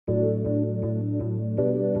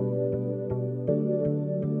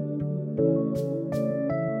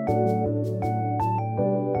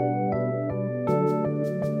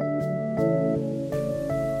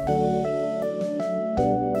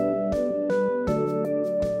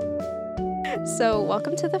So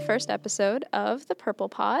welcome to the first episode of the Purple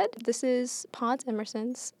Pod. This is Pods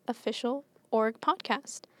Emerson's official org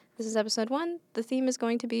podcast. This is episode 1. The theme is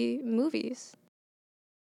going to be movies.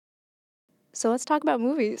 So let's talk about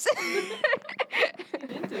movies.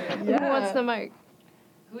 Into it. Who wants the mic?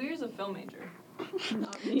 Who here's a film major?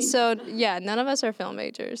 Not me. So, yeah, none of us are film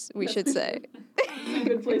majors, we should say. That's a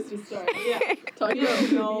good place to start. Yeah. Talking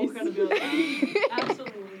about no credibility.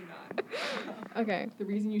 Absolutely not. Okay. The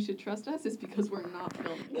reason you should trust us is because we're not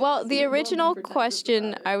film majors. Well, the original pretend question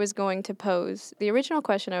doesn't I was going to pose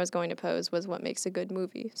was what makes a good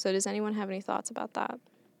movie. So does anyone have any thoughts about that?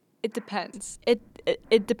 It depends.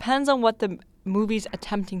 It depends on what the movie's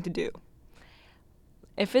attempting to do.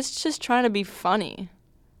 If it's just trying to be funny,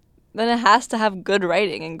 then it has to have good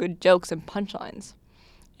writing and good jokes and punchlines,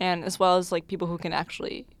 and as well as like people who can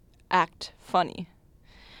actually act funny.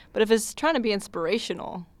 But if it's trying to be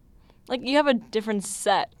inspirational, like you have a different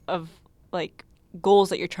set of like goals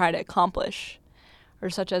that you're trying to accomplish, or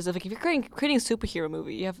such as if you're creating a superhero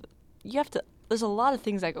movie, you have to. There's a lot of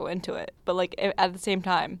things that go into it, but like at the same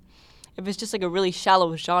time, if it's just like a really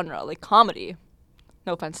shallow genre like comedy,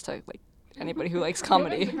 no offense to like anybody who likes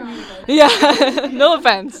comedy. Yeah, no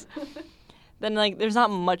offense. Then like there's not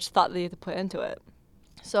much thought that you have to put into it.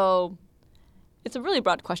 So it's a really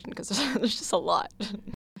broad question because there's just a lot.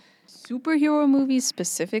 Superhero movies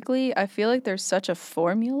specifically, I feel like there's such a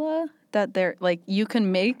formula that they're like you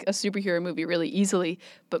can make a superhero movie really easily.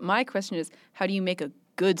 But my question is, how do you make a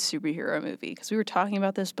good superhero movie? Because we were talking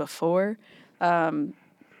about this before.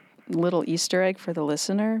 Little Easter egg for the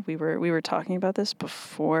listener. We were talking about this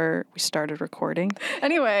before we started recording.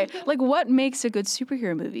 Anyway, like what makes a good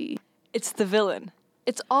superhero movie? It's the villain.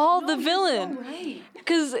 It's all the villain. So right.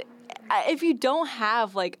 Because if you don't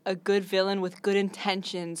have like a good villain with good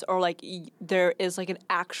intentions, or like there is like an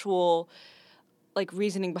actual like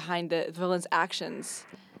reasoning behind the villain's actions,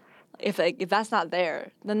 if that's not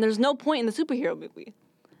there, then there's no point in the superhero movie.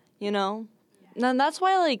 You know? And that's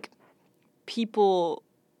why like people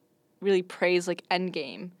really praise like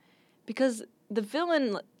Endgame, because the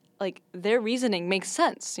villain, like their reasoning makes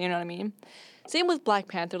sense. You know what I mean? Same with Black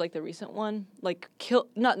Panther, like the recent one, like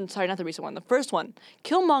not the recent one, the first one.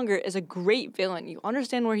 Killmonger is a great villain. You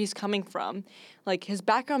understand where he's coming from, like his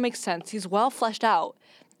background makes sense. He's well fleshed out.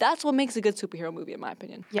 That's what makes a good superhero movie, in my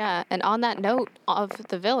opinion. Yeah, and on that note of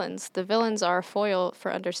the villains are a foil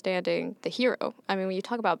for understanding the hero. I mean, when you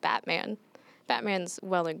talk about Batman's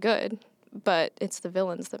well and good, but it's the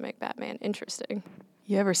villains that make Batman interesting.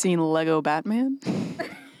 You ever seen Lego Batman?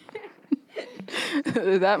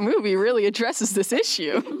 That movie really addresses this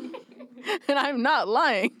issue. And I'm not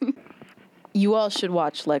lying. You all should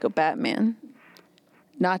watch Lego Batman.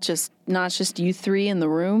 Not just you three in the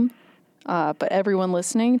room, but everyone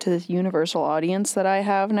listening to this universal audience that I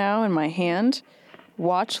have now in my hand.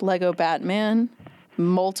 Watch Lego Batman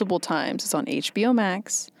multiple times. It's on HBO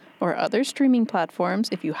Max or other streaming platforms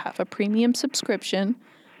if you have a premium subscription.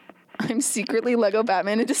 I'm secretly Lego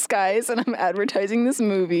Batman in disguise, and I'm advertising this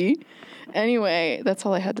movie. Anyway, that's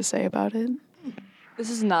all I had to say about it.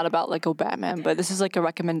 This is not about Lego Batman, but this is like a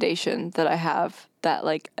recommendation that I have that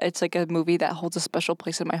like it's like a movie that holds a special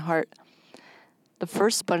place in my heart. The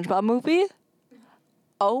first SpongeBob movie?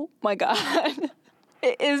 Oh my god.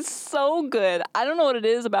 It is so good. I don't know what it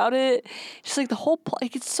is about it. Just like the whole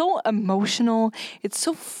like it's so emotional. It's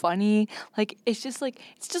so funny. Like it's just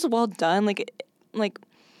well done. Like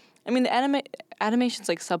I mean the animation's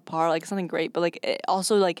like subpar. Like it's nothing great, but like it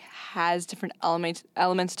also like has different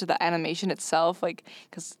elements to the animation itself. Like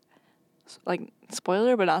because like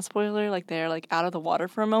spoiler but not spoiler. Like they're like out of the water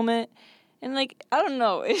for a moment, and like I don't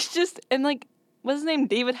know. It's just and like what's his name?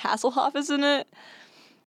 David Hasselhoff is in it.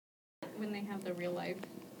 When they have the real life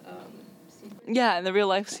sequence. Yeah, in the real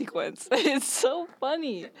life sequence. It's so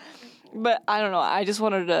funny. But I don't know. I just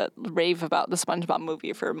wanted to rave about the SpongeBob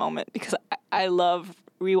movie for a moment because I love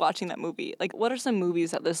rewatching that movie. Like, what are some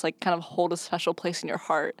movies that just like kind of hold a special place in your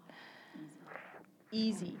heart?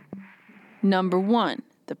 Easy. Number 1,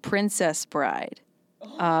 The Princess Bride.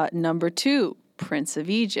 Number 2, Prince of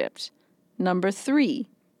Egypt. Number 3.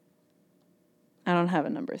 I don't have a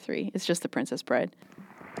number 3. It's just The Princess Bride.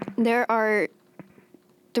 There are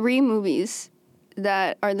 3 movies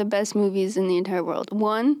that are the best movies in the entire world.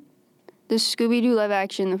 1, the Scooby-Doo live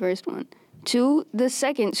action, the first one. 2, the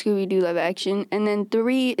second Scooby-Doo live action. And then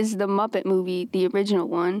 3 is the Muppet movie, the original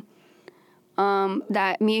one,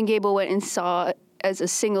 that me and Gable went and saw as a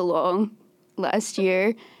sing-along last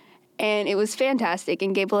year. And it was fantastic.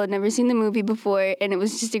 And Gable had never seen the movie before. And it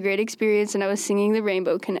was just a great experience. And I was singing the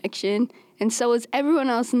Rainbow Connection. And so was everyone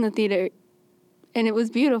else in the theater. And it was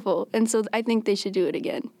beautiful. And so I think they should do it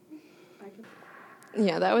again.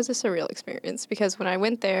 Yeah, that was a surreal experience because when I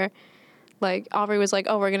went there, like Aubrey was like,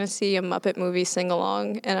 "Oh, we're gonna see a Muppet movie sing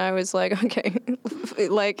along," and I was like, "Okay,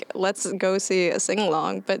 like let's go see a sing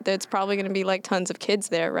along." But there's probably gonna be like tons of kids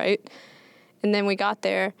there, right? And then we got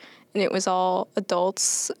there, and it was all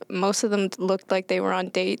adults. Most of them looked like they were on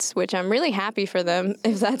dates, which I'm really happy for them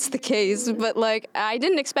if that's the case. But like, I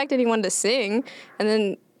didn't expect anyone to sing, and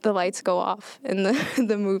then the lights go off and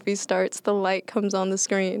the movie starts. The light comes on the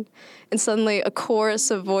screen, and suddenly a chorus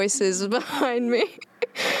of voices behind me.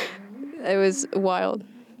 It was wild.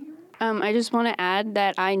 I just want to add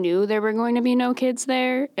that I knew there were going to be no kids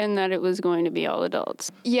there and that it was going to be all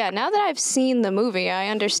adults. Yeah, now that I've seen the movie, I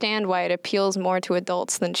understand why it appeals more to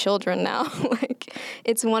adults than children now. Like,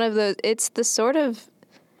 it's the sort of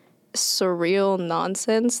surreal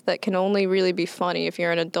nonsense that can only really be funny if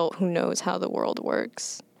you're an adult who knows how the world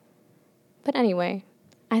works. But anyway,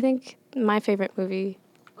 I think my favorite movie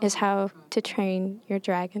is How to Train Your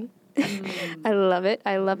Dragon. I love it.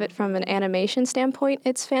 I love it from an animation standpoint.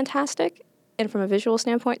 It's fantastic. And from a visual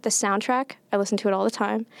standpoint, the soundtrack, I listen to it all the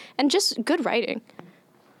time. And just good writing.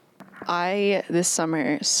 I, this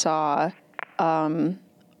summer, saw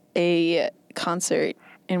a concert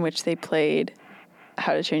in which they played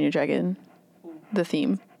How to Train Your Dragon, the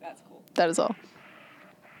theme. That's cool. That is all.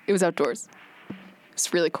 It was outdoors.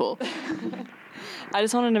 It's really cool. I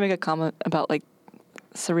just wanted to make a comment about, like,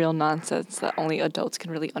 surreal nonsense that only adults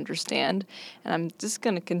can really understand. And I'm just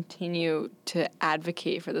going to continue to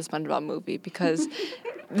advocate for the SpongeBob movie because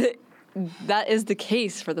that is the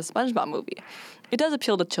case for the SpongeBob movie. It does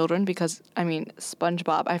appeal to children because, I mean,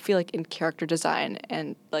 SpongeBob, I feel like in character design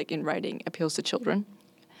and, like, in writing, appeals to children.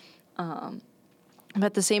 But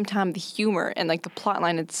at the same time, the humor and, like, the plot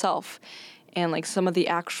line itself and, like, some of the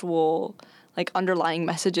actual, like, underlying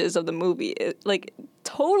messages of the movie, it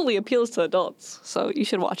totally appeals to adults. So you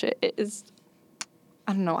should watch it. It is,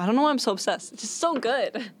 I don't know why I'm so obsessed. It's just so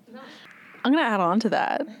good. I'm going to add on to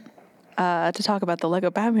that to talk about the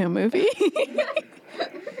Lego Batman movie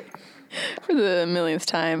for the millionth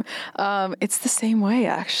time. It's the same way,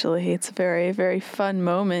 actually. It's a very, very fun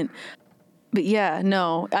moment. But yeah,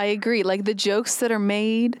 no, I agree. Like, the jokes that are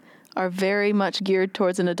made are very much geared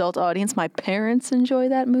towards an adult audience. My parents enjoy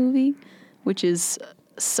that movie, which is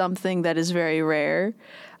something that is very rare.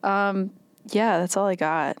 Yeah, that's all I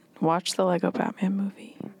got. Watch the Lego Batman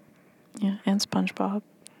movie. Yeah, and SpongeBob.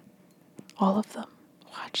 All of them.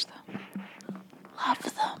 Watch them.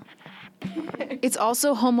 Love them. It's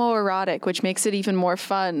also homoerotic, which makes it even more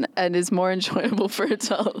fun and is more enjoyable for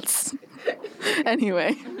adults.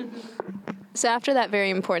 Anyway. So after that very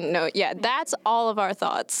important note, yeah, that's all of our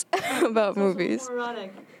thoughts about movies.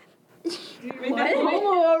 Homoerotic.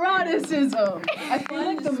 Homoeroticism. I feel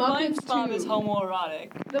like the Muppets SpongeBob too. is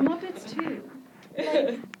homoerotic. The Muppets too.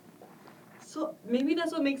 So maybe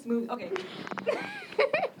that's what makes movies. Okay.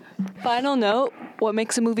 Final note: what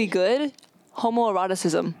makes a movie good?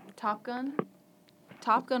 Homoeroticism. Top Gun?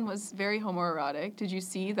 Top Gun was very homoerotic. Did you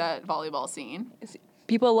see that volleyball scene?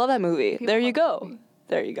 People love that movie. People There you love go. that movie.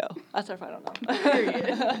 There you go. That's our final note.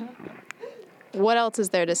 What else is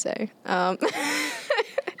there to say?